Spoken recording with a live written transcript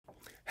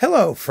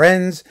Hello,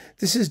 friends.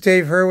 This is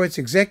Dave Hurwitz,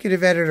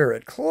 executive editor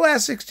at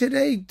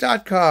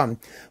ClassicsToday.com.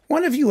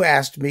 One of you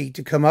asked me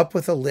to come up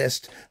with a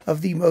list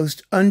of the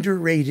most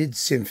underrated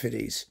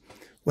symphonies.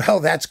 Well,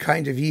 that's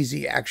kind of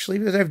easy, actually,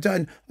 because I've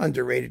done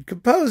underrated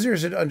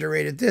composers and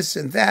underrated this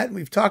and that, and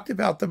we've talked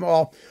about them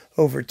all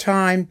over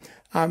time.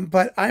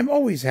 But I'm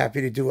always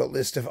happy to do a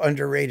list of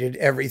underrated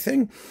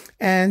everything.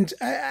 And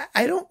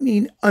I don't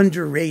mean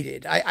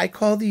underrated. I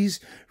call these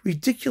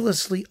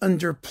ridiculously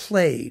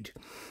underplayed,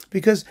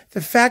 because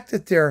the fact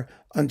that they're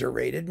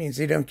underrated means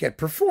they don't get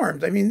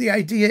performed. I mean, the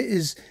idea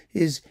is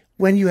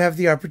when you have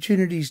the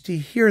opportunities to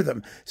hear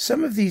them.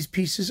 Some of these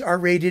pieces are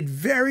rated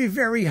very,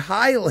 very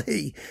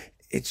highly.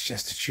 It's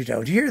just that you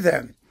don't hear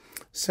them.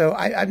 So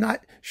I'm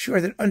not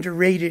sure that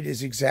underrated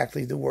is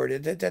exactly the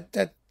word.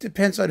 That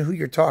depends on who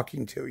you're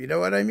talking to. You know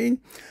what I mean?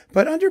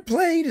 But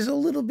underplayed is a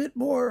little bit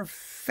more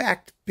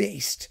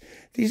fact-based.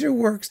 These are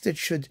works that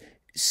should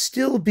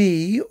still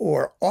be,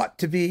 or ought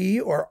to be,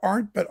 or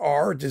aren't but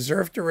are,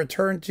 deserve to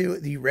return to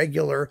the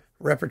regular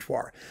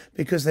repertoire,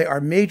 because they are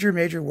major,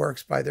 major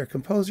works by their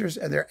composers,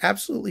 and they're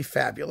absolutely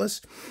fabulous,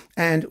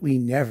 and we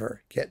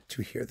never get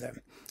to hear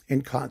them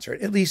in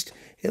concert, at least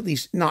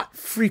not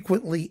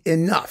frequently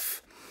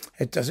enough.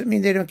 It doesn't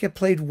mean they don't get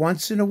played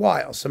once in a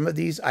while. Some of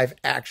these I've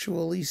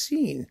actually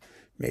seen,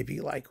 maybe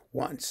like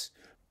once,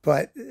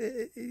 but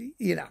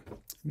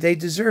they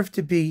deserve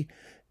to be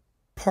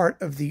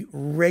part of the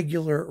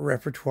regular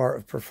repertoire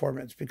of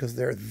performance because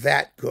they're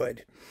that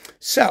good.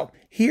 So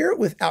here,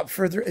 without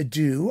further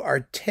ado,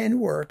 are 10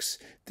 works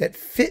that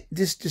fit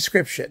this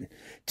description.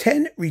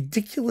 10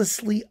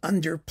 ridiculously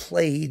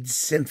underplayed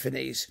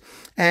symphonies.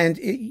 And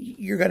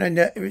you're going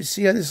to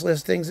see on this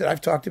list things that I've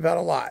talked about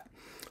a lot.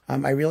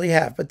 I really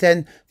have. But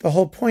then the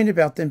whole point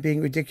about them being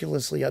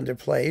ridiculously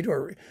underplayed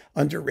or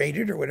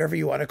underrated or whatever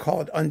you want to call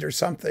it, under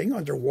something,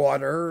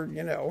 underwater,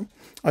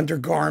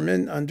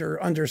 undergarment,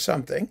 under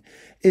something,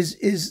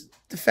 is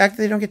the fact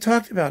that they don't get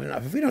talked about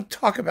enough. If we don't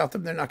talk about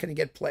them, they're not going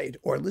to get played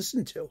or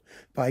listened to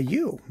by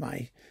you,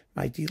 my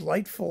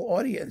delightful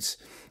audience.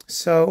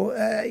 So,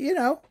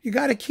 you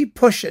got to keep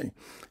pushing.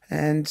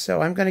 And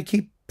so I'm going to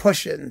keep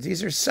pushing.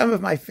 These are some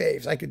of my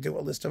faves. I could do a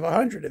list of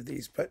 100 of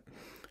these, but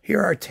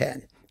here are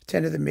 10.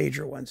 10 of the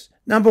major ones.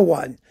 Number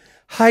 1,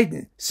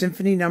 Haydn,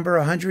 Symphony No.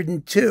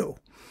 102.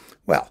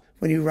 Well,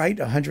 when you write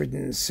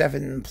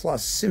 107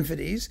 plus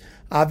symphonies,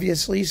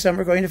 obviously some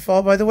are going to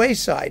fall by the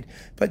wayside.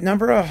 But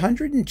number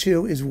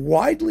 102 is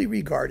widely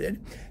regarded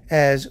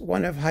as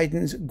one of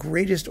Haydn's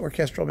greatest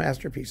orchestral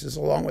masterpieces,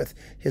 along with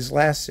his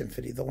last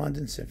symphony, the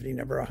London Symphony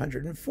No.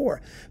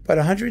 104. But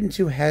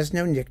 102 has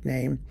no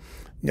nickname.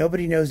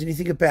 Nobody knows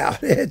anything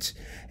about it,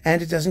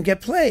 and it doesn't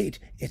get played.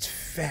 It's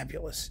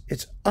fabulous.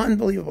 It's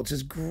unbelievable. It's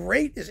as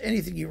great as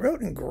anything he wrote,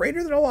 and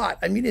greater than a lot.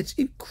 I mean, it's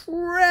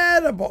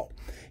incredible.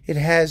 It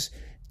has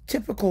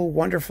typical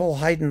wonderful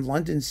Haydn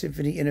London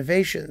Symphony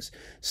innovations,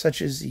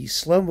 such as the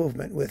slow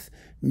movement with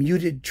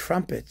muted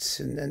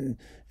trumpets and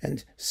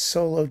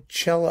solo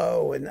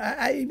cello. And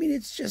I mean,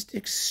 it's just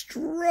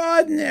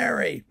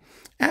extraordinary.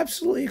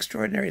 Absolutely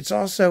extraordinary. It's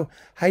also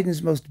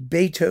Haydn's most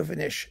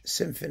Beethoven-ish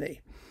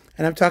symphony.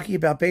 And I'm talking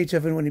about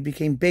Beethoven when he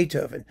became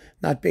Beethoven,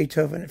 not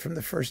Beethoven from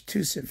the first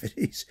 2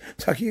 symphonies. I'm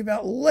talking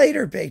about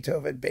later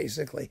Beethoven,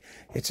 basically.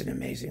 It's an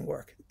amazing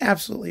work,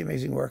 absolutely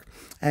amazing work.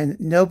 And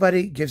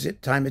nobody gives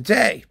it time of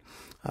day.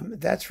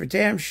 That's for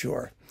damn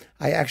sure.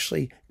 I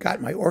actually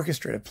got my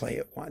orchestra to play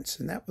it once,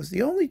 and that was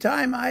the only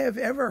time I have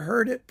ever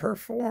heard it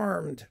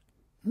performed.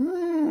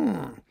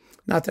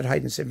 Not that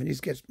Haydn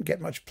symphonies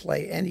get much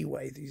play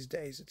anyway these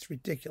days. It's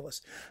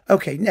ridiculous.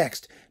 Okay,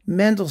 next,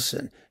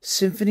 Mendelssohn,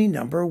 Symphony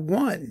No.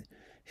 1,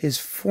 his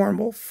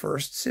formal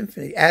first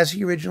symphony, as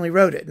he originally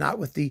wrote it, not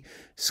with the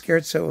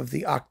scherzo of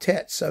the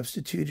octet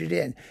substituted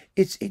in.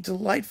 It's a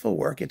delightful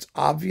work. It's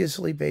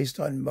obviously based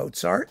on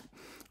Mozart,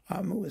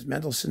 who was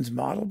Mendelssohn's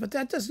model, but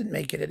that doesn't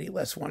make it any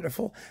less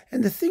wonderful.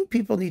 And the thing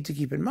people need to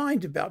keep in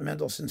mind about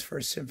Mendelssohn's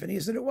first symphony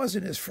is that it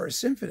wasn't his first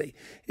symphony.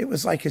 It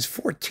was like his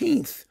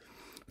 14th.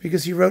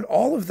 Because he wrote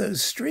all of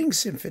those string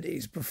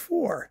symphonies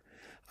before,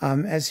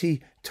 as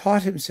he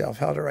taught himself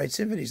how to write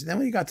symphonies. And then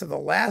when he got to the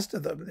last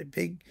of them,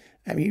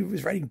 he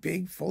was writing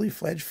big, fully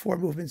fledged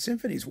 4-movement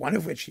symphonies, one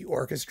of which he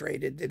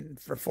orchestrated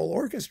for full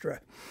orchestra.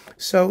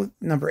 So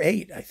number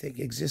 8, I think,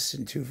 exists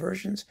in 2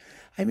 versions.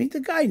 I mean, the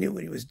guy knew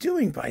what he was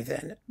doing by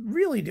then,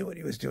 really knew what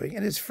he was doing.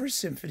 And his first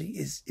symphony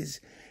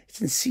it's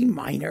in C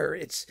minor.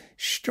 It's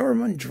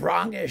Sturm und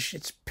Drangisch.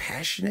 It's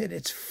passionate.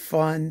 It's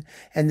fun.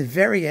 And the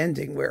very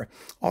ending, where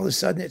all of a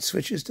sudden it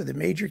switches to the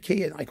major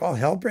key and like all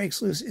hell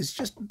breaks loose, is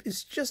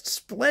just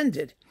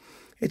splendid.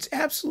 It's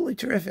absolutely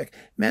terrific.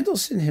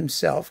 Mendelssohn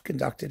himself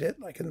conducted it,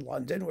 like in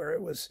London, where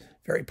it was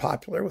very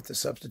popular with the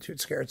substitute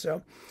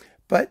scherzo.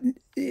 But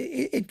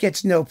it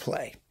gets no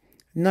play.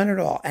 None at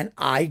all. And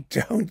I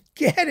don't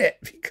get it,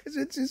 because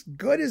it's as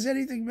good as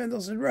anything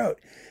Mendelssohn wrote.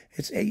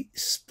 It's a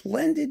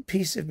splendid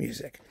piece of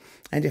music.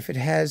 And if it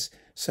has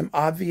some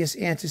obvious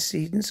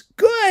antecedents,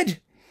 good!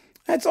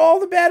 That's all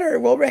the better.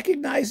 We'll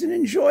recognize and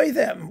enjoy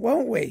them,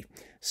 won't we?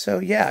 So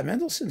yeah,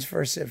 Mendelssohn's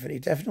First Symphony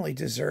definitely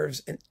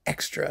deserves an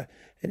extra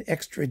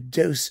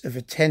dose of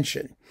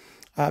attention.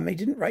 He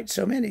didn't write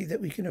so many that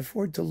we can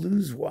afford to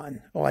lose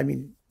one. Well, I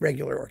mean,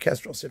 regular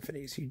orchestral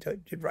symphonies. He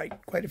did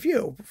write quite a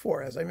few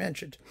before, as I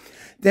mentioned.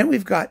 Then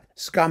we've got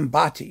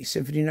Sgambati,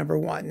 Symphony No.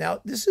 1.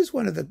 Now, this is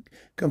one of the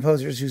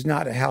composers who's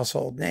not a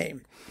household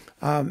name.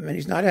 And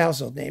he's not a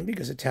household name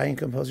because Italian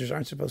composers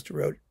aren't supposed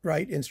to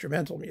write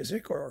instrumental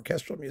music or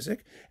orchestral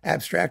music,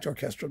 abstract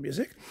orchestral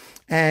music.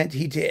 And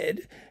he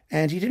did.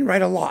 And he didn't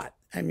write a lot.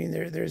 I mean,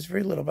 there's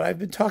very little, but I've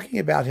been talking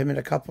about him in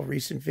a couple of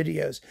recent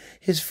videos.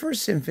 His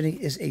First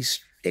Symphony is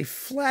a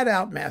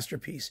flat-out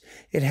masterpiece.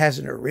 It has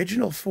an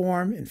original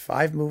form in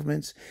 5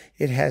 movements.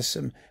 It has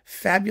some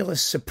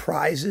fabulous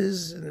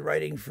surprises in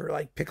writing for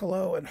like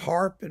piccolo and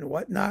harp and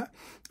whatnot,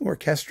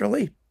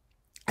 orchestrally.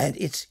 And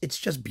it's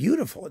just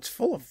beautiful. It's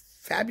full of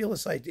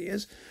fabulous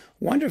ideas,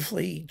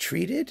 wonderfully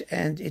treated,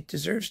 and it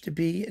deserves to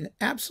be an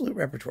absolute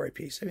repertory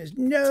piece. I mean, there's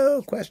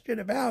no question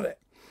about it.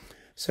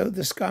 So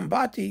the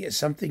Sgambati is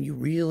something you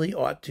really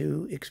ought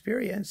to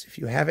experience if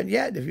you haven't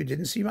yet, if you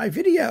didn't see my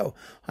video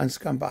on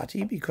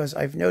Sgambati, because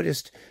I've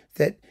noticed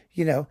that,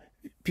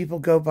 people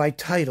go by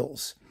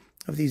titles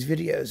of these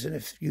videos. And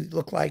if you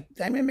look like,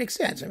 I mean, it makes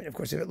sense. I mean, of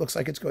course, if it looks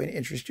like it's going to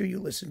interest you, you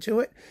listen to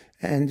it.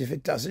 And if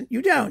it doesn't,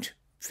 you don't.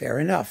 Fair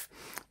enough.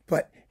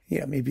 But,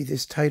 maybe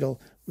this title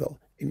will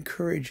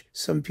encourage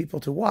some people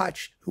to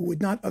watch who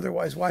would not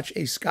otherwise watch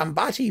a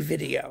Sgambati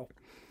video.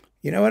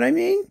 You know what I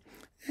mean?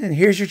 And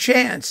here's your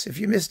chance. If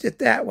you missed it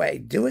that way,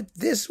 do it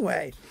this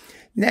way.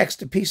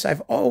 Next, a piece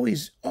I've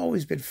always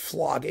been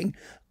flogging,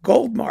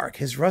 Goldmark,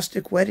 his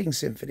Rustic Wedding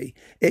Symphony.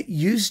 It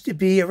used to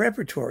be a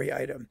repertory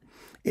item.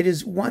 It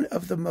is one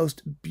of the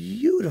most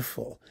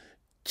beautiful,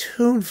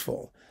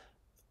 tuneful,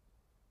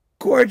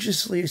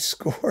 gorgeously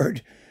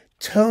scored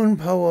tone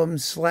poem /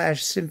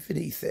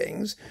 symphony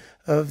things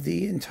of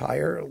the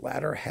entire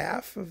latter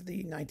half of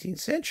the 19th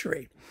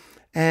century.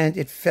 And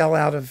it fell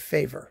out of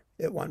favor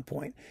at one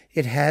point.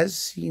 It has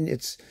seen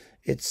it's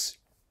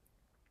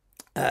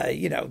had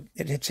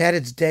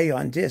its day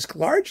on disc,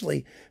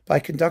 largely by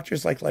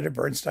conductors like Leonard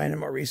Bernstein and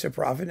Maurice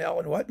Abravanel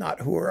and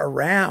whatnot, who were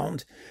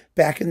around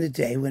back in the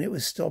day when it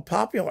was still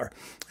popular.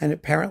 And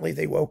apparently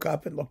they woke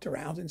up and looked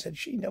around and said,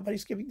 gee,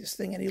 nobody's giving this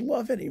thing any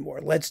love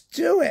anymore. Let's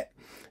do it.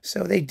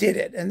 So they did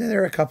it. And then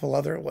there are a couple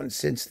other ones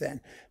since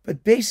then.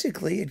 But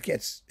basically it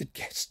gets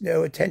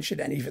no attention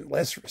and even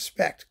less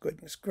respect,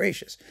 goodness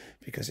gracious,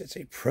 because it's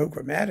a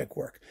programmatic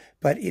work.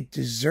 But it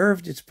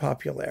deserved its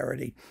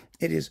popularity.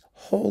 It is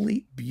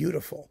wholly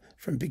beautiful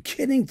from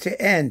beginning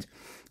to end.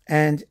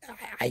 And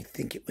I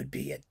think it would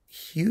be a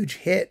huge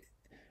hit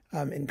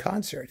in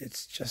concert.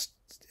 It's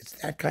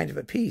that kind of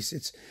a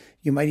piece.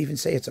 You might even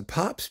say it's a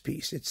pops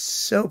piece. It's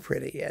so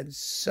pretty and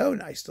so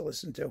nice to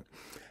listen to.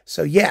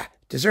 So yeah,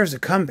 deserves a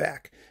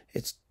comeback.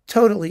 It's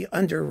totally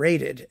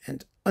underrated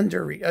and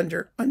underplayed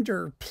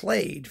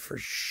for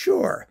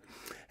sure.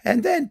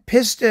 And then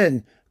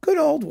Piston, good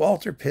old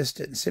Walter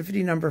Piston,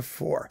 Symphony No.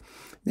 4.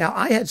 Now,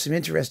 I had some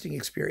interesting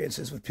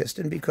experiences with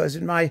Piston because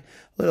in my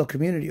little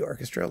community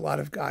orchestra, a lot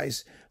of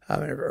guys,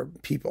 or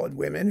people and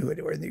women who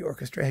were in the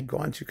orchestra had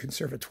gone to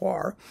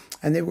conservatoire,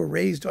 and they were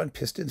raised on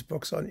Piston's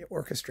books on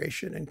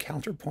orchestration and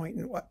counterpoint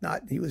and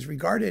whatnot. He was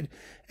regarded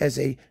as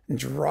a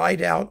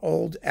dried-out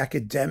old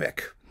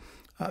academic,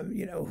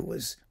 who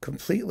was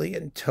completely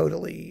and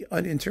totally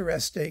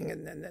uninteresting.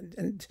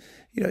 And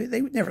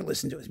they would never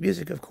listen to his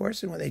music, of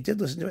course. And when they did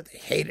listen to it, they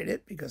hated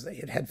it because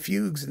they had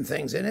fugues and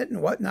things in it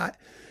and whatnot.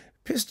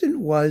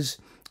 Piston was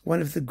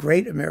one of the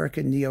great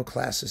American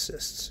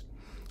neoclassicists.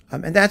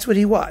 And that's what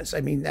he was.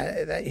 I mean,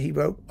 he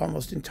wrote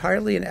almost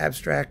entirely in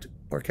abstract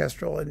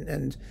orchestral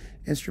and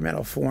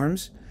instrumental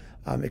forms,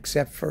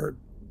 except for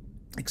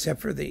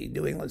the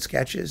New England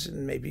sketches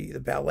and maybe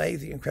the ballet,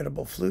 The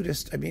Incredible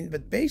Flutist. I mean,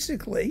 but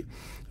basically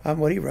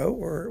what he wrote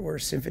were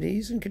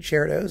symphonies and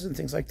concertos and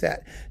things like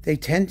that. They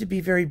tend to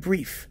be very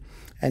brief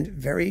and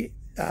very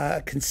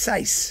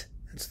concise.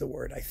 That's the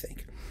word, I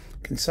think.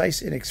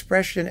 Concise in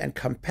expression and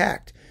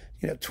compact.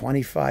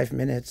 25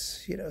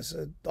 minutes, it's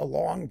a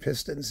long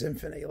Piston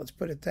symphony, let's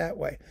put it that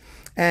way.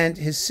 And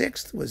his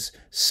 6th was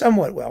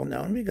somewhat well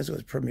known because it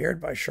was premiered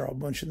by Charles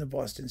Munch in the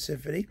Boston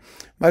Symphony.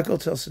 Michael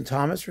Tilson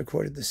Thomas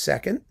recorded the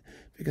 2nd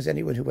because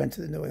anyone who went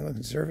to the New England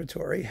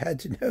Conservatory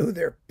had to know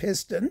their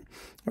Piston,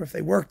 or if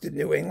they worked in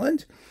New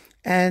England.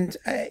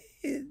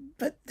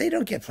 But they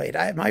don't get played.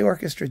 My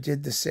orchestra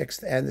did the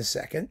 6th and the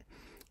 2nd.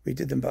 We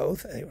did them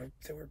both. They were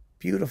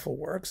beautiful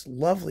works,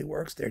 lovely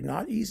works. They're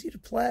not easy to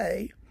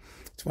play.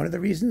 It's one of the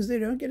reasons they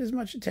don't get as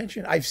much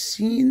attention. I've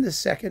seen the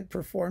 2nd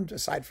performed,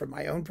 aside from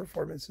my own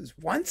performances,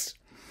 once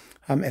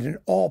at an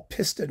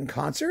all-Piston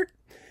concert.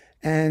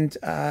 And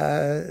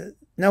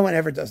no one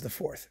ever does the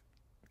 4th,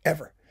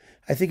 ever.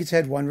 I think it's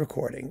had one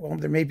recording. Well,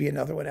 there may be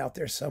another one out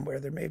there somewhere.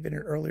 There may have been an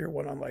earlier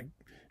one on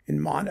in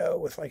mono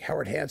with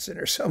Howard Hansen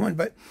or someone.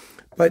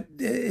 But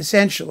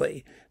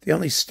essentially, the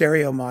only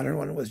stereo modern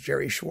one was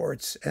Jerry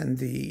Schwartz and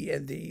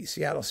the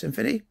Seattle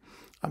Symphony.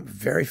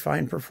 Very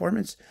fine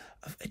performance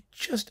of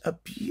just a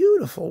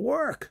beautiful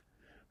work.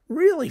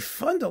 really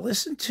fun to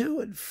listen to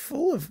and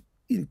full of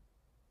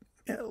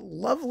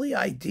lovely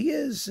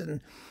ideas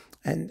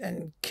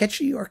and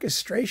catchy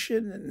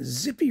orchestration and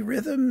zippy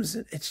rhythms.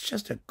 It's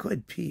just a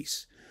good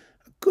piece,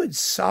 a good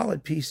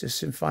solid piece of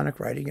symphonic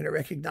writing in a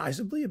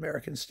recognizably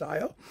American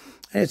style.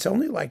 And it's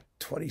only like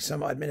 20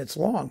 some odd minutes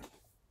long.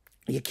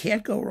 You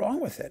can't go wrong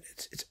with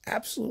it. It's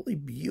absolutely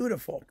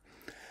beautiful.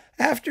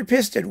 After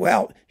Piston,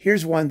 well,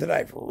 here's one that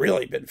I've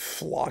really been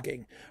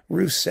flogging.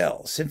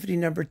 Roussel, Symphony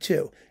No.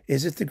 2.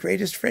 Is it the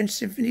greatest French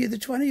symphony of the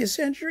 20th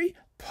century?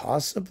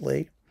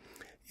 Possibly.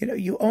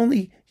 You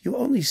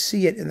only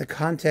see it in the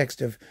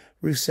context of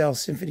Roussel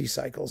symphony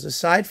cycles,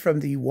 aside from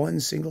the one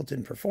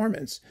singleton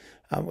performance,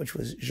 which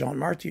was Jean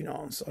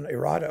Martinon's on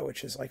Errata,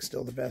 which is like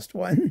still the best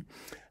one.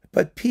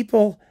 But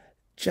people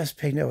just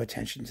pay no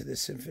attention to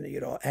this symphony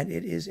at all, and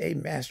it is a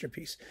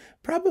masterpiece.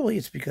 Probably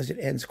it's because it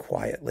ends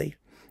quietly.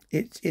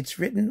 It's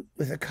written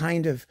with a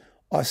kind of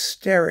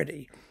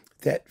austerity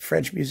that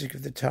French music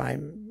of the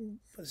time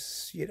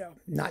was,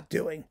 not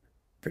doing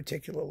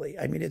particularly.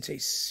 I mean, it's a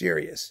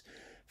serious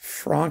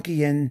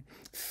Frankian,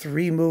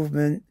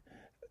 three-movement,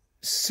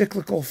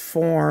 cyclical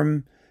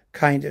form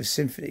kind of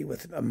symphony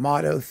with a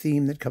motto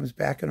theme that comes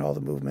back in all the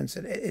movements.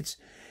 And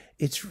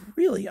it's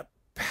really a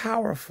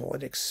powerful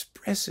and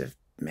expressive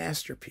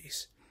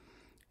masterpiece.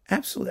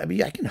 Absolutely. I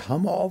mean, I can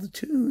hum all the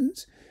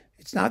tunes.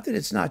 It's not that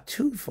it's not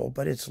tuneful,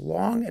 but it's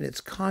long and it's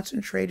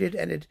concentrated,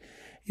 and it,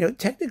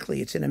 technically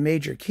it's in a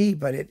major key,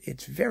 but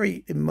it's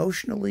very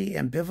emotionally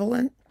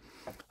ambivalent.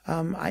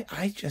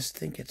 I just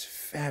think it's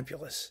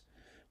fabulous.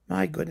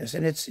 My goodness.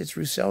 And it's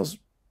Roussel's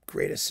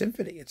greatest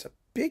symphony. It's a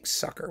big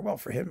sucker. Well,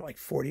 for him, like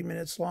 40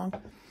 minutes long.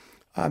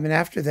 And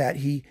after that,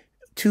 he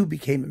too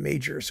became a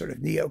major sort of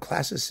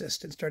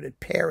neoclassicist and started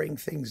paring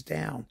things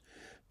down.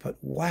 But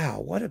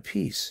wow, what a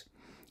piece.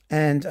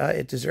 And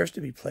it deserves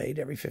to be played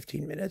every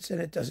 15 minutes, and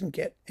it doesn't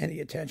get any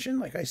attention,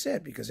 like I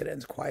said, because it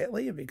ends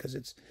quietly and because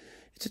it's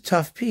a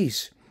tough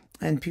piece.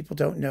 And people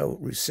don't know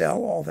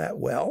Roussel all that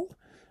well.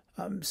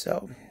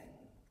 So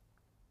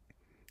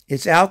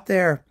it's out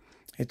there.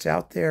 It's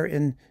out there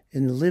in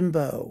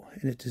limbo,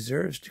 and it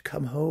deserves to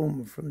come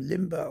home from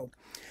limbo.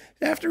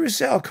 After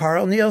Roussel,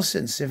 Carl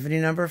Nielsen, Symphony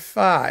No.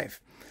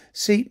 5.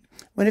 See,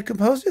 when a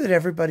composer that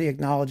everybody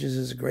acknowledges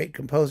is a great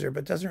composer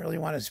but doesn't really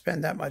want to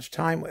spend that much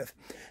time with,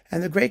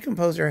 and the great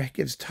composer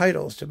gives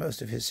titles to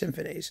most of his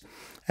symphonies,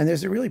 and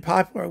there's a really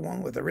popular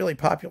one with a really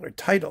popular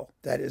title,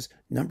 that is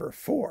No.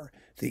 4,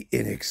 The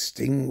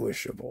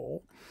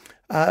Inextinguishable,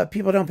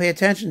 people don't pay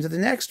attention to the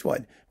next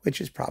one, which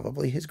is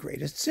probably his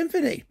greatest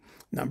symphony,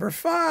 No.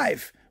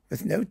 5,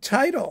 with no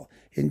title,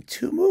 in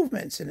 2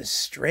 movements, in a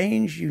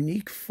strange,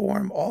 unique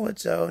form all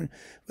its own,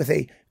 with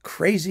a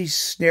crazy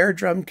snare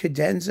drum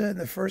cadenza in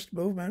the first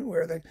movement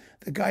where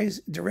the guy's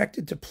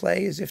directed to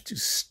play as if to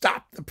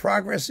stop the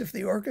progress of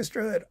the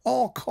orchestra at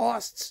all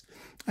costs.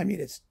 I mean,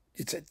 it's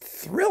a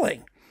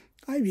thrilling,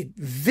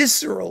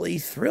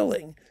 viscerally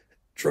thrilling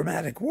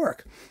dramatic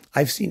work.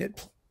 I've seen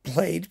it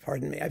played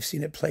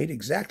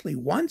exactly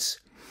once.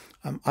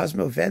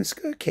 Osmo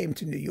Venska came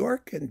to New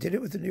York and did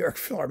it with the New York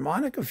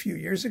Philharmonic a few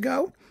years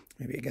ago,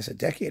 maybe I guess a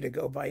decade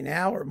ago by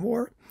now or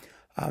more.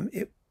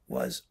 It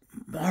was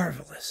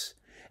marvelous.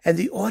 And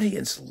the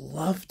audience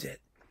loved it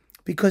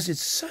because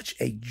it's such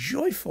a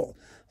joyful,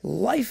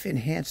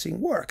 life-enhancing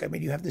work. I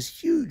mean, you have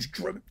this huge,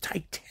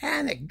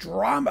 titanic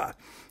drama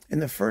in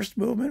the first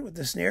movement with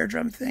the snare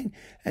drum thing,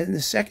 and in the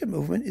second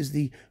movement is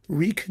the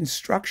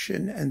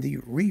reconstruction and the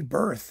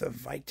rebirth of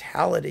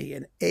vitality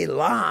and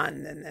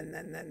elan,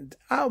 and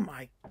oh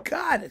my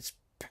God, it's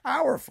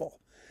powerful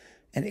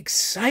and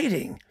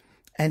exciting,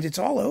 and it's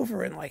all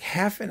over in like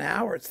half an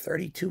hour. It's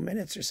 32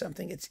 minutes or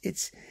something. It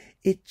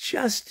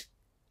just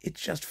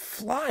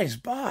flies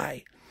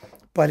by,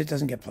 but it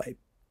doesn't get played.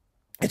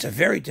 It's a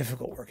very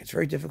difficult work. It's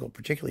very difficult,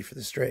 particularly for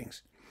the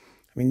strings.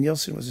 I mean,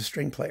 Nielsen was a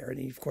string player, and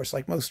he, of course,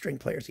 like most string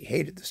players, he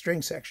hated the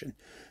string section,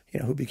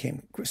 who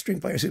became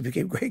string players who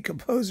became great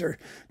composers.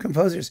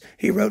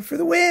 He wrote for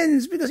the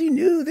winds because he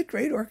knew that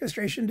great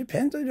orchestration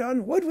depended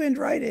on woodwind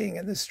writing,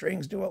 and the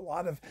strings do a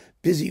lot of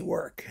busy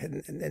work.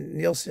 And then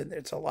Nielsen,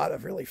 it's a lot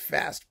of really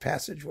fast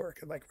passage work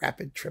and like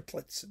rapid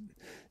triplets and,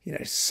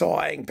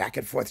 sawing back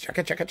and forth. It's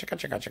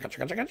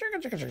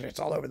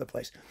all over the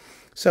place.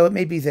 So it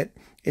may be that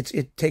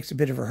it takes a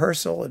bit of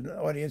rehearsal and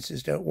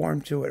audiences don't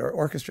warm to it, or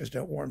orchestras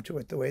don't warm to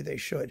it the way they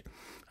should.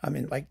 I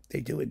mean, like they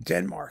do in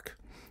Denmark.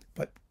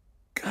 But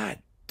God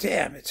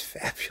damn, it's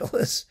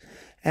fabulous.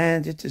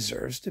 And it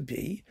deserves to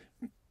be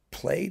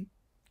played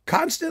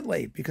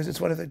constantly because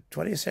it's one of the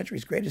 20th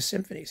century's greatest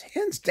symphonies,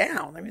 hands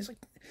down. I mean, it's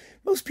like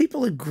most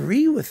people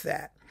agree with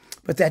that,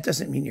 but that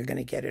doesn't mean you're going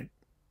to get it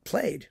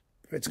played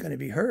if it's going to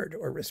be heard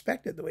or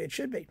respected the way it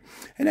should be.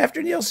 And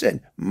after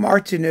Nielsen,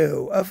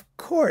 Martinu, of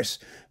course.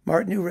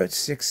 Martinu wrote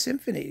 6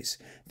 symphonies.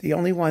 The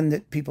only one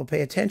that people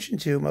pay attention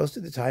to most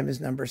of the time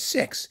is number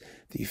 6,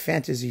 the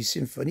Fantaisie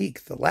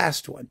Symphonique, the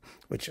last one,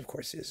 which of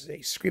course is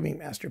a screaming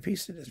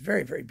masterpiece. It is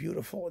very, very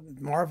beautiful and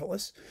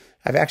marvelous.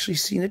 I've actually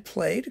seen it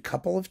played a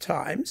couple of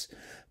times.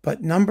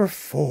 But number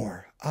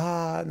 4,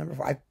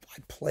 I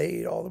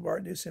played all the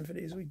Martinu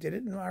symphonies. We did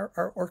it in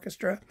our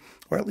orchestra,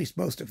 or at least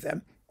most of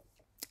them.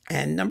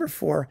 And number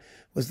 4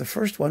 was the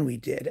first one we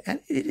did.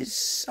 And it is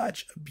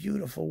such a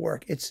beautiful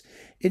work. It's,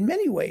 in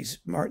many ways,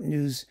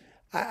 Martinu's,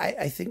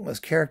 I think,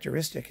 most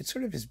characteristic. It's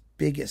sort of his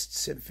biggest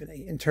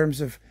symphony in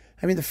terms of,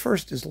 I mean, the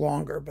first is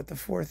longer, but the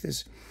fourth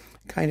is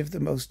kind of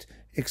the most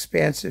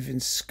expansive in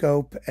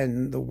scope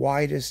and the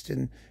widest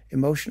in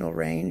emotional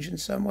range in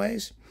some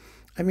ways.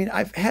 I mean,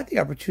 I've had the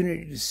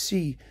opportunity to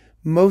see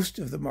most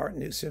of the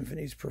Martinu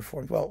symphonies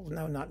performed. Well,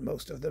 no, not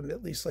most of them.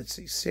 At least, let's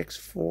see, 6,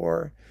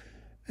 4,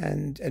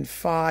 and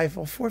 5.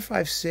 Well, 4,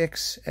 5,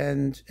 6,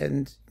 and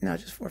no,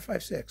 just 4,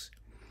 5, 6.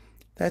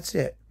 That's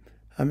it.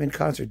 In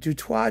concert,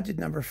 Dutoit did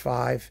number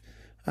 5.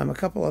 A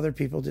couple other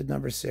people did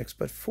number 6,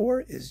 but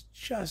 4 is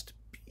just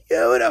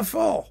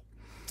beautiful.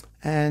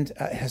 And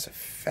it has a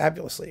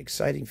fabulously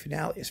exciting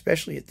finale,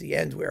 especially at the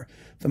end where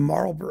the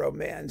Marlborough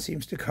Man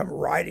seems to come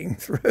riding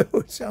through.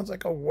 It sounds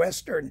like a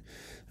Western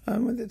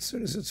it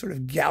sort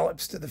of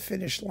gallops to the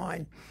finish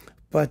line.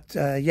 But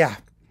yeah,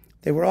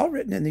 they were all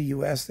written in the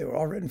U.S. They were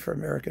all written for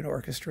American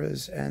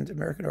orchestras, and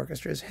American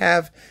orchestras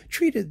have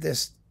treated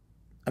this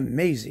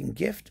amazing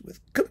gift with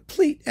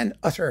complete and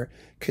utter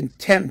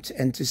contempt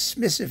and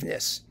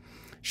dismissiveness.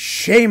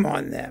 Shame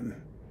on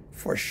them.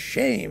 For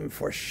shame,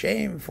 for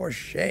shame, for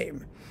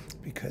shame.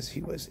 Because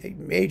he was a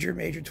major,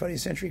 major 20th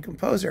century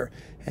composer,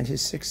 and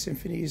his 6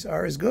 symphonies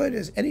are as good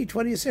as any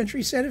 20th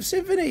century set of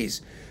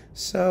symphonies.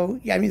 So,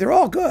 yeah, I mean, they're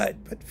all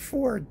good, but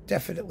 4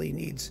 definitely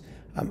needs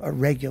a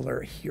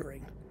regular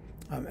hearing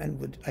and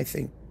would, I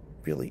think,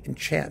 really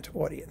enchant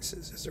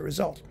audiences as a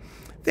result.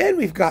 Then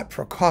we've got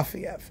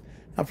Prokofiev.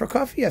 Now,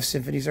 Prokofiev's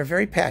symphonies are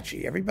very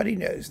patchy. Everybody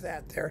knows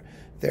that.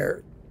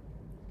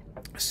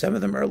 Some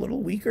of them are a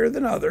little weaker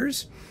than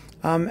others.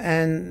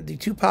 And the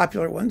 2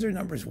 popular ones are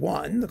numbers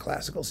 1, the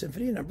classical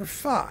symphony, and number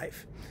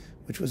 5,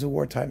 which was a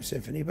wartime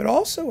symphony, but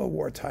also a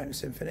wartime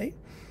symphony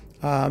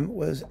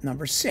was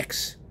number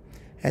 6.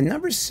 And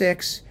number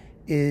 6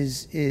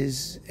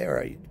 is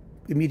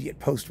immediate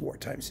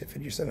post-wartime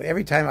symphony. So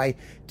every time I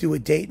do a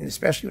date, and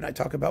especially when I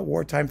talk about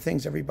wartime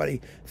things,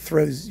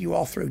 you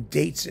all throw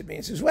dates at me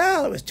and says,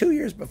 well, it was 2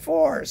 years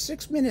before,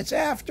 6 minutes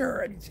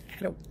after.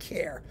 I don't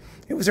care.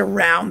 It was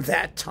around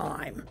that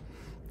time,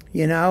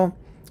 you know?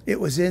 It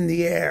was in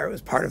the air. It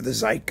was part of the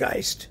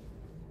zeitgeist.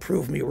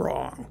 Prove me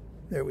wrong.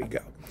 There we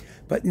go.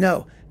 But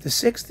no, the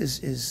 6th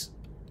is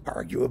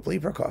arguably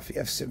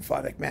Prokofiev's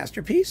symphonic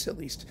masterpiece, at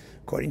least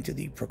according to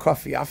the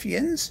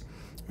Prokofievians,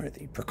 or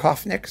the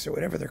Prokofniks, or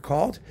whatever they're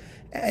called.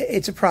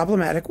 It's a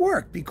problematic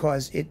work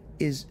because it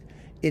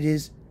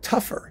is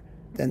tougher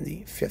than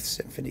the 5th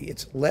symphony.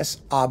 It's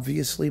less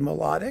obviously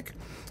melodic.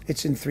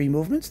 It's in 3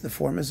 movements. The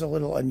form is a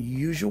little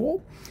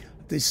unusual.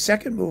 The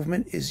second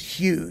movement is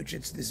huge.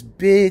 It's this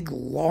big,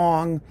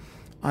 long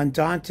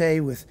andante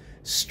with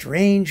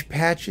strange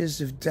patches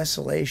of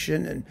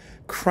desolation and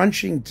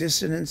crunching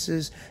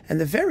dissonances. And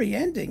the very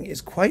ending is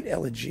quite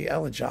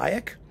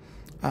elegiac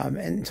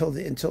until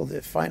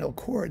the final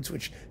chords,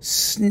 which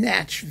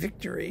snatch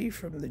victory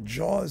from the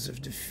jaws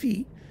of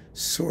defeat,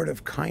 sort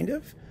of, kind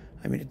of.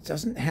 I mean, it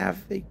doesn't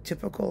have a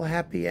typical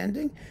happy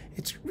ending.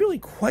 It's really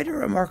quite a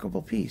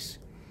remarkable piece.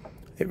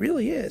 It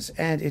really is,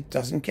 and it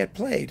doesn't get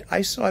played.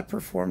 I saw it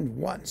performed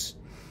once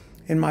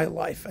in my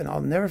life, and I'll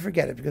never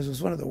forget it because it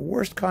was one of the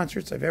worst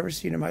concerts I've ever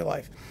seen in my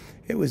life.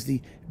 It was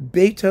the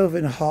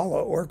Beethoven Halle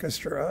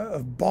Orchestra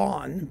of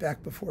Bonn,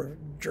 back before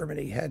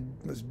Germany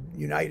was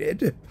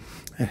united.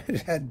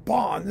 It had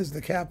Bonn as the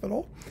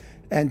capital,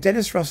 and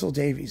Dennis Russell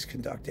Davies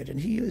conducted,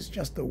 and he is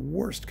just the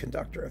worst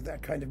conductor of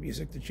that kind of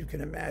music that you can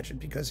imagine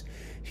because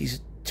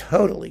he's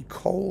totally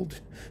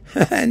cold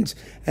and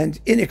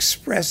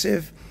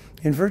inexpressive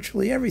in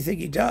virtually everything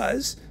he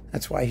does.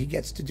 That's why he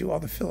gets to do all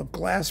the Philip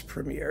Glass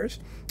premieres.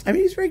 I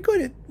mean, he's very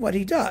good at what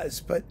he does,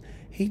 but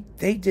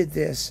they did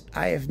this.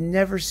 I have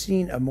never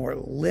seen a more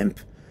limp,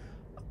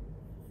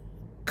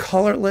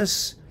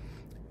 colorless,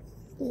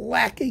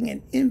 lacking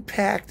in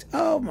impact.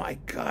 Oh my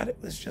God, it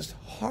was just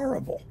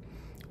horrible.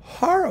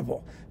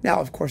 Horrible. Now,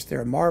 of course, there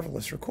are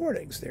marvelous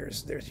recordings.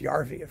 There's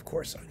Yarvi, of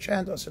course, on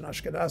Chandos and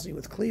Ashkenazi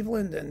with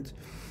Cleveland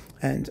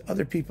and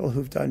other people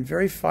who've done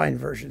very fine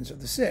versions of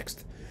the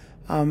 6th.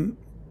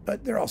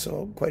 But there are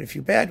also quite a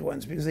few bad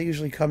ones because they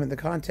usually come in the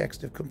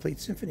context of complete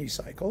symphony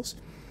cycles.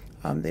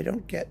 They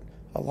don't get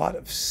a lot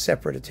of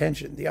separate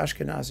attention. The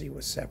Ashkenazi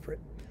was separate.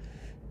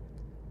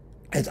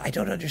 And I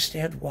don't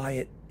understand why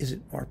it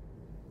isn't more...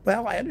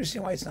 Well, I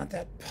understand why it's not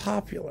that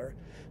popular.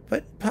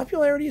 But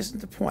popularity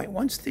isn't the point.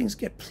 Once things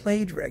get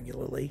played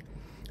regularly,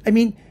 I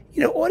mean,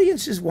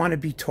 audiences want to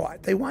be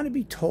taught. They want to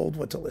be told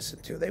what to listen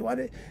to. They want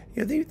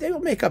to, they will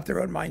make up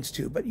their own minds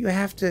too. But you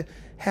have to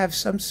have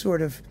some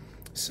sort of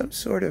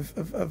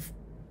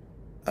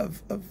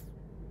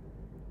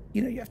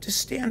you have to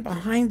stand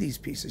behind these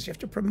pieces. You have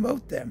to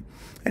promote them.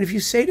 And if you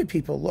say to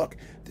people, look,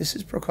 this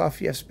is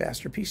Prokofiev's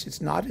masterpiece. It's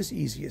not his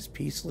easiest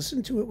piece.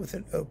 Listen to it with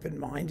an open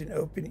mind and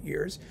open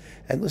ears,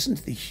 and listen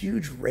to the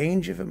huge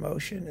range of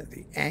emotion and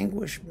the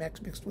anguish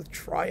mixed with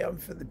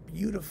triumph and the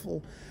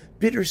beautiful,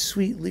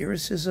 bittersweet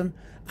lyricism.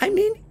 I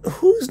mean,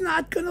 who's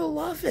not going to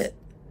love it?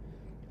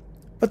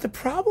 But the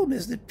problem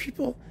is that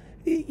people,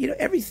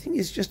 everything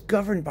is just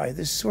governed by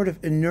this sort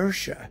of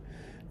inertia,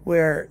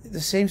 where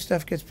the same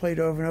stuff gets played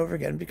over and over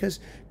again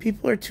because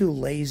people are too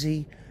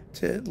lazy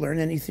to learn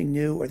anything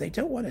new, or they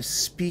don't want to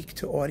speak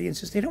to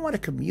audiences. They don't want to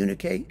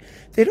communicate.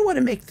 They don't want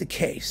to make the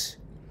case.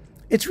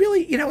 It's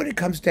really, what it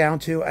comes down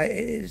to,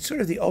 it's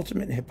sort of the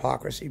ultimate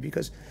hypocrisy,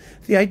 because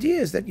the idea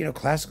is that,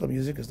 classical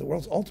music is the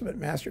world's ultimate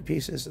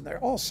masterpieces, and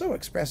they're all so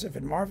expressive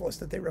and marvelous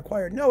that they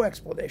require no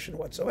explanation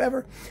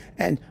whatsoever,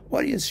 and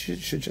audience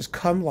should just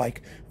come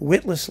like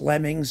witless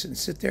lemmings and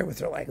sit there with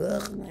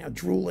their,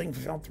 drooling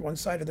from one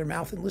side of their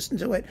mouth and listen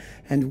to it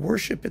and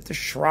worship at the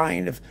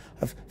shrine of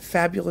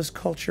fabulous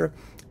culture.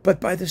 But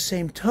by the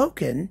same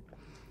token,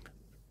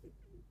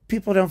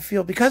 people don't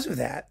feel, because of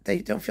that, they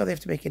don't feel they have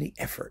to make any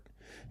effort.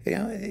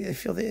 They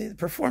feel the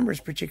performers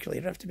particularly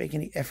don't have to make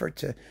any effort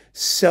to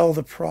sell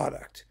the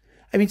product.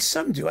 I mean,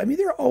 some do. I mean,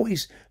 there are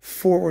always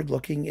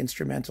forward-looking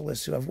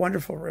instrumentalists who have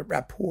wonderful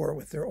rapport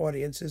with their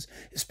audiences,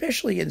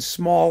 especially in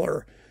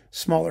smaller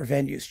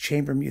venues,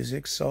 chamber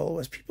music,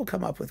 soloists. People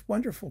come up with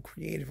wonderful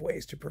creative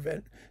ways to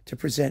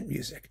present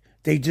music.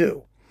 They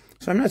do.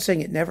 So I'm not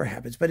saying it never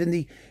happens, but in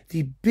the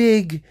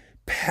big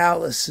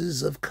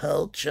palaces of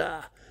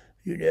culture,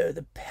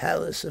 the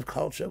palace of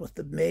culture with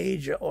the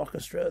major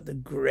orchestra, the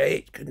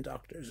great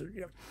conductors,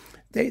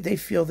 they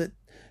feel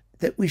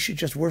that we should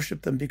just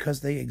worship them because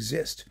they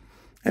exist.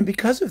 And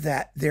because of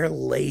that, they're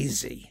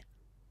lazy.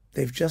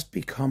 They've just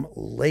become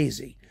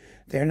lazy.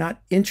 They're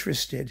not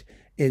interested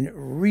in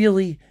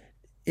really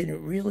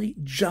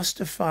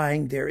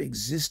justifying their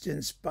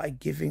existence by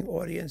giving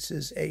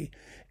audiences a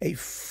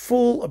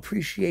full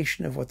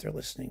appreciation of what they're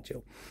listening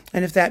to.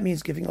 And if that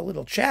means giving a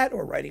little chat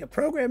or writing a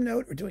program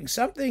note or doing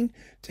something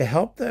to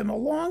help them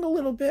along a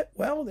little bit,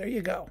 well, there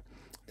you go.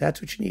 That's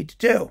what you need to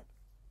do.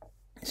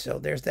 So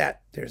there's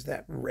that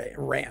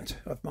rant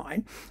of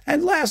mine.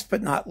 And last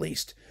but not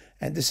least,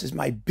 and this is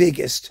my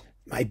biggest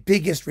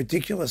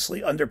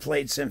ridiculously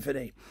underplayed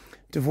symphony,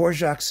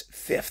 Dvořák's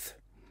Fifth.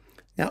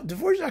 Now,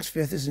 Dvořák's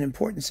Fifth is an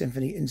important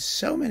symphony in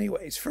so many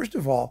ways. First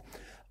of all,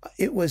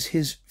 it was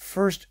his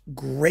first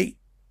great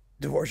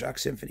Dvořák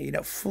symphony,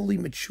 fully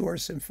mature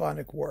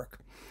symphonic work.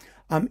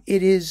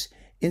 It is,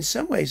 in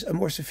some ways, a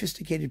more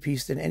sophisticated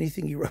piece than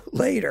anything he wrote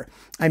later.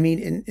 I mean,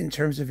 in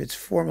terms of its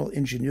formal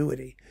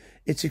ingenuity.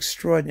 It's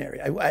extraordinary.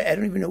 I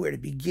don't even know where to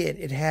begin.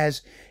 It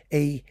has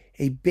a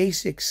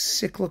basic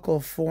cyclical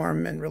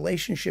form and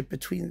relationship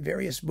between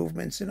various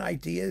movements and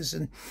ideas,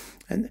 and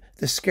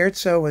the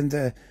scherzo and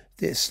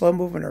the slow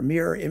movement are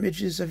mirror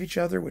images of each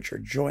other, which are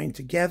joined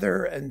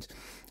together. And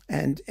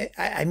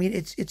I mean,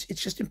 it's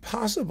just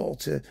impossible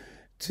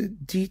to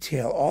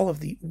detail all of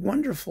the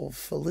wonderful,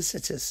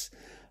 felicitous,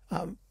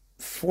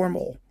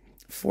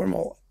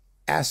 formal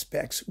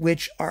aspects,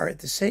 which are at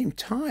the same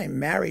time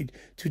married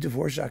to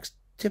Dvořák's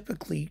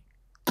typically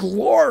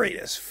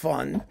glorious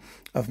fun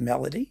of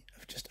melody,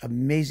 of just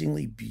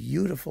amazingly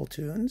beautiful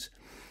tunes.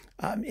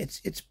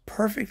 It's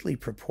perfectly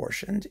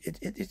proportioned.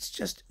 It's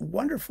just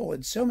wonderful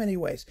in so many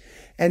ways.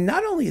 And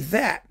not only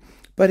that,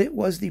 but it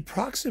was the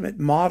proximate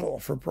model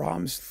for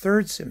Brahms'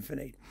 Third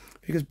Symphony,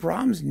 because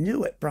Brahms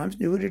knew it. Brahms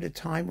knew it at a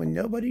time when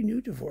nobody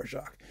knew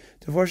Dvořák.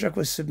 Dvořák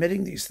was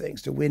submitting these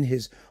things to win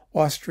his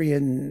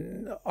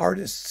Austrian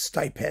artist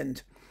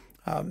stipend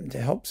to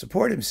help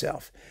support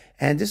himself.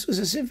 And this was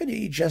a symphony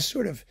he just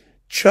sort of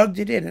chugged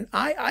it in. And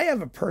I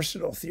have a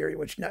personal theory,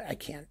 which I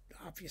can't,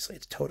 obviously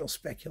it's total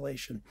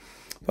speculation.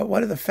 But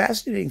one of the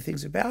fascinating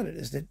things about it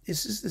is that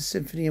this is the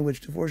symphony in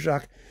which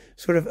Dvořák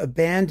sort of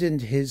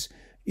abandoned his,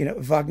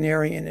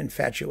 Wagnerian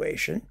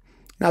infatuation.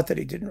 Not that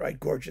he didn't write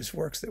gorgeous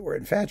works that were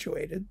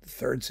infatuated, the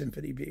Third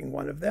Symphony being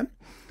one of them.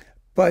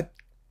 But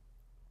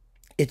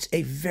it's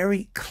a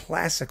very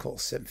classical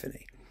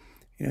symphony.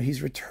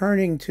 He's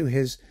returning to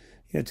his,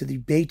 to the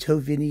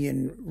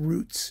Beethovenian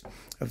roots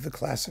of the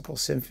classical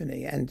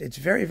symphony. And it's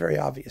very, very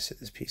obvious in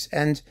this piece.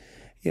 And,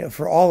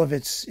 for all of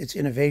its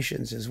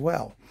innovations as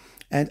well.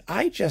 And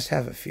I just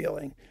have a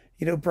feeling,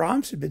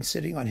 Brahms had been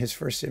sitting on his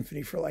first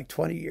symphony for like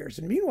 20 years.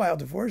 And meanwhile,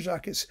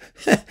 Dvořák is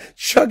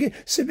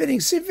submitting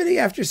symphony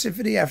after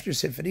symphony after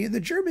symphony. And the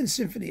German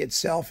symphony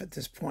itself at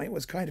this point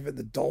was kind of in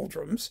the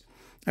doldrums.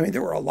 I mean,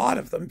 there were a lot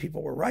of them.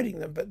 People were writing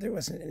them, but there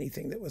wasn't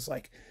anything that was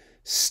like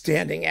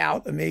standing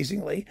out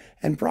amazingly.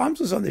 And Brahms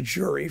was on the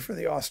jury for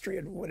the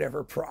Austrian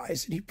whatever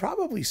prize. And he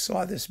probably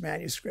saw this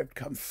manuscript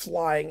come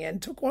flying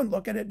in, took one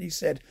look at it, and he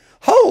said,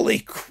 "Holy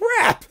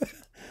crap!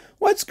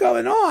 What's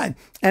going on?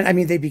 And I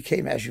mean, they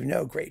became, as you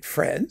know, great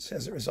friends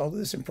as a result of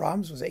this. And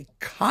Brahms was a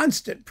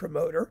constant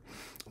promoter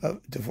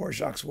of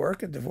Dvořák's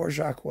work, and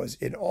Dvořák was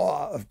in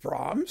awe of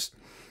Brahms.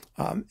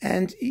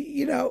 And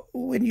you know,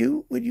 when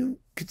you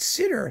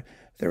consider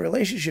the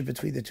relationship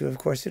between the two, of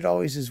course, it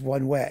always is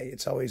one way.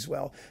 It's always,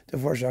 well,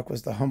 Dvořák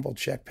was the humble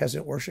Czech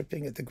peasant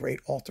worshiping at the great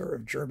altar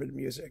of German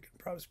music.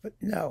 But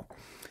no,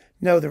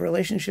 the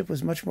relationship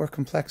was much more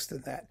complex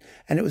than that,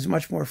 and it was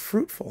much more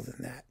fruitful than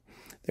that.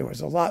 There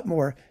was a lot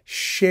more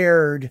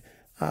shared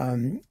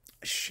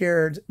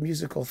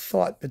musical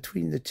thought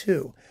between the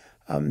two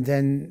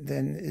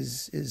than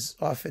is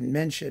often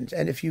mentioned.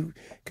 And if you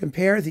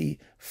compare the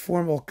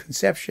formal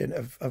conception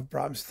of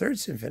Brahms' Third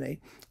Symphony,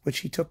 which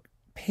he took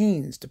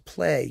pains to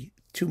play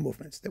two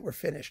movements that were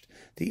finished,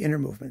 the inner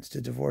movements,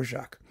 to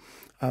Dvořák,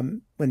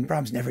 when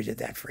Brahms never did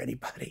that for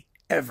anybody,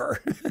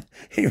 ever.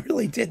 He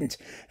really didn't.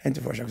 And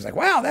Dvořák was like,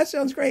 wow, that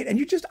sounds great. And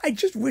I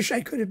just wish I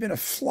could have been a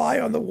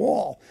fly on the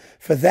wall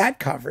for that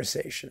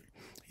conversation.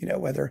 You know,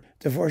 whether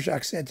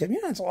Dvořák said to him,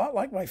 it's a lot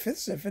like my Fifth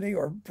Symphony,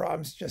 or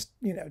Brahms just,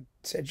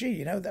 said,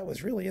 gee, that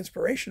was really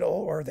inspirational,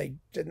 or they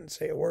didn't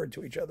say a word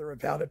to each other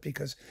about it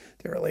because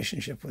their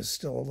relationship was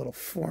still a little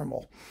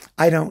formal.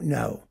 I don't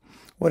know.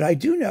 What I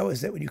do know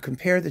is that when you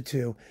compare the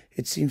two,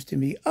 it seems to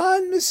me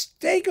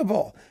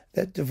unmistakable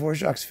that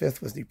Dvořák's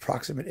Fifth was the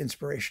proximate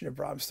inspiration of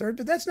Brahms' Third,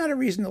 but that's not a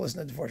reason to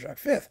listen to Dvořák's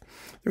Fifth.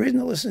 The reason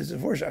to listen to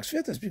Dvořák's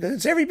Fifth is because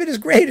it's every bit as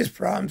great as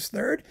Brahms'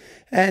 Third,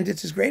 and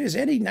it's as great as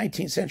any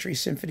 19th century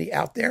symphony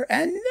out there,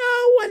 and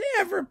no one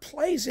ever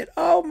plays it.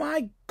 Oh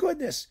my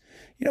goodness.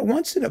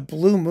 Once in a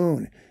blue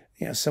moon,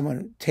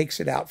 someone takes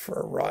it out for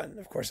a run.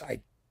 Of course,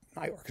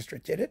 my orchestra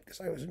did it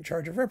because I was in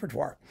charge of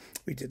repertoire.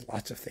 We did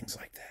lots of things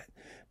like that.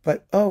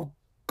 But oh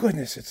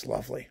goodness, it's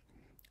lovely.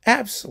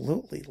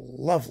 Absolutely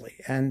lovely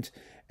and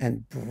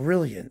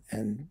brilliant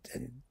and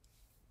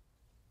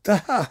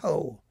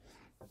oh,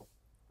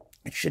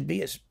 it should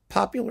be as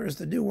popular as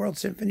the New World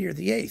Symphony or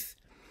the Eighth.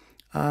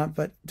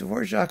 But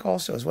Dvořák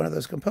also is one of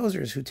those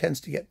composers who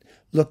tends to get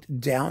looked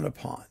down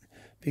upon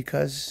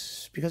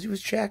because he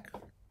was Czech.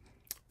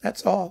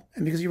 That's all.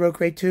 And because he wrote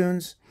great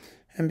tunes,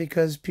 and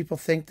because people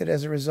think that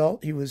as a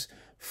result he was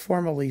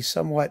formally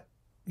somewhat,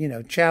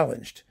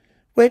 challenged,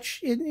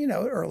 which,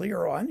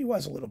 earlier on he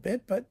was a little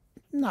bit, but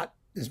not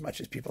as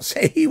much as people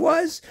say he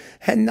was,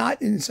 and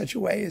not in such a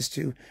way as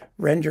to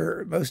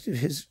render most of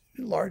his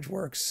large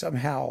works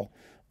somehow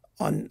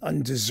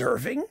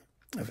undeserving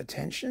of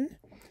attention.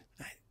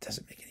 It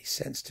doesn't make any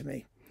sense to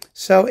me.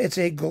 So it's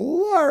a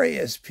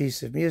glorious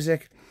piece of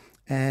music,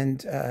 and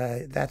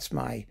that's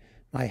my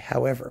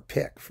however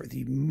pick for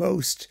the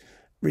most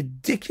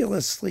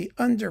ridiculously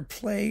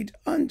underplayed,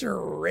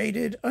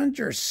 underrated,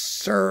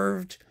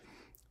 underserved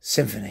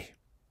symphony.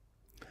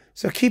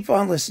 So keep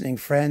on listening,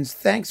 friends.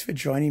 Thanks for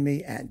joining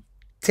me, and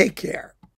take care.